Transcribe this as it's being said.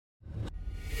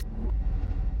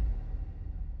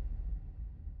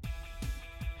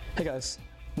Hey guys,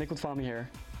 Nick with Fami here,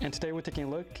 and today we're taking a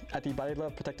look at the Body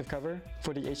Glove protective cover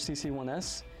for the HTC One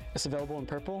S. It's available in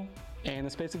purple, and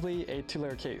it's basically a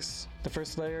two-layer case. The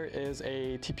first layer is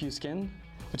a TPU skin,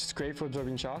 which is great for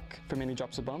absorbing shock from any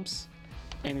drops or bumps,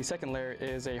 and the second layer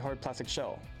is a hard plastic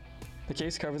shell. The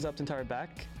case covers up the entire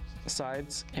back,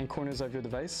 sides, and corners of your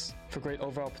device for great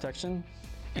overall protection,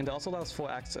 and it also allows full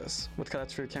access with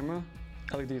cutouts for your camera,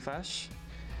 LED flash,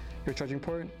 your charging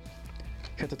port.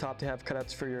 Here at the top they have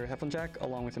cutouts for your headphone jack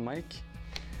along with your mic,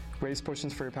 raised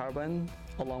portions for your power button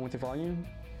along with your volume,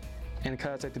 and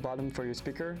cutouts at the bottom for your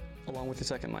speaker along with your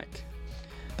second mic.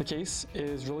 The case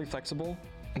is really flexible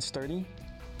and sturdy,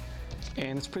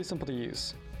 and it's pretty simple to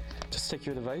use. Just take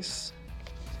your device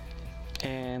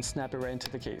and snap it right into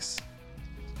the case.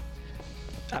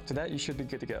 After that, you should be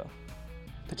good to go.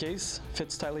 The case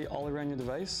fits tightly all around your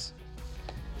device,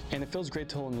 and it feels great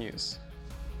to hold and use.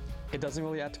 It doesn't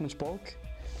really add too much bulk,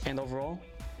 and overall,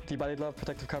 the Body Glove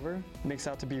protective cover makes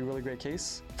out to be a really great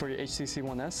case for your HTC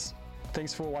One S.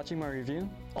 Thanks for watching my review.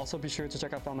 Also be sure to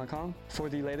check out Fami.com for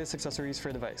the latest accessories for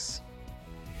your device.